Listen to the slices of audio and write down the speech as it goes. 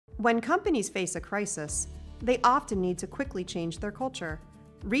When companies face a crisis, they often need to quickly change their culture.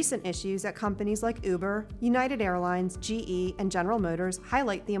 Recent issues at companies like Uber, United Airlines, GE, and General Motors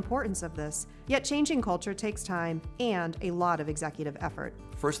highlight the importance of this, yet changing culture takes time and a lot of executive effort.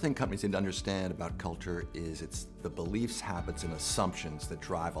 First thing companies need to understand about culture is it's the beliefs, habits, and assumptions that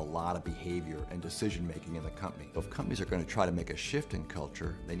drive a lot of behavior and decision-making in the company. If companies are going to try to make a shift in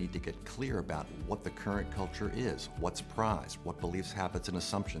culture, they need to get clear about what the current culture is, what's prized, what beliefs, habits, and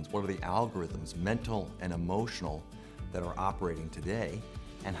assumptions, what are the algorithms, mental and emotional, that are operating today,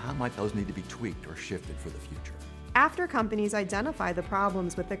 and how might those need to be tweaked or shifted for the future. After companies identify the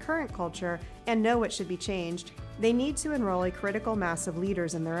problems with the current culture and know what should be changed, they need to enroll a critical mass of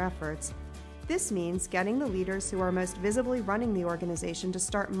leaders in their efforts. This means getting the leaders who are most visibly running the organization to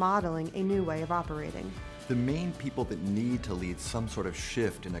start modeling a new way of operating. The main people that need to lead some sort of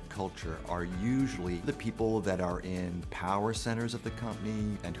shift in a culture are usually the people that are in power centers of the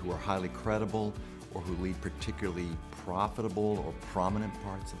company and who are highly credible or who lead particularly profitable or prominent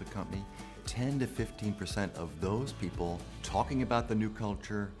parts of the company. 10 to 15% of those people talking about the new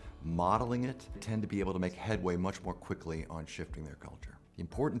culture, modeling it, tend to be able to make headway much more quickly on shifting their culture. The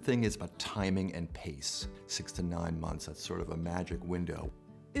important thing is about timing and pace. 6 to 9 months, that's sort of a magic window.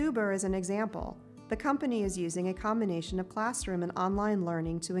 Uber is an example. The company is using a combination of classroom and online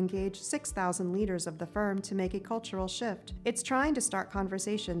learning to engage 6,000 leaders of the firm to make a cultural shift. It's trying to start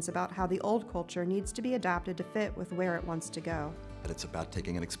conversations about how the old culture needs to be adapted to fit with where it wants to go. It's about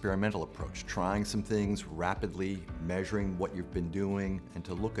taking an experimental approach, trying some things rapidly, measuring what you've been doing, and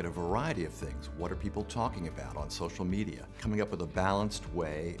to look at a variety of things. What are people talking about on social media? Coming up with a balanced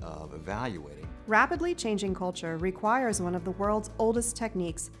way of evaluating. Rapidly changing culture requires one of the world's oldest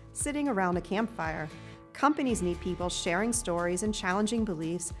techniques, sitting around a campfire. Companies need people sharing stories and challenging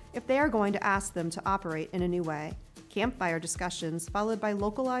beliefs if they are going to ask them to operate in a new way. Campfire discussions followed by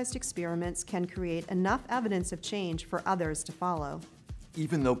localized experiments can create enough evidence of change for others to follow.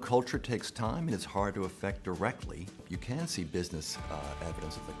 Even though culture takes time and it's hard to affect directly, you can see business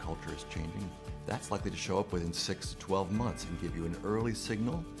evidence that the culture is changing. That's likely to show up within 6 to 12 months and give you an early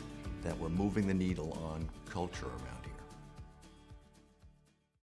signal that we're moving the needle on culture around here.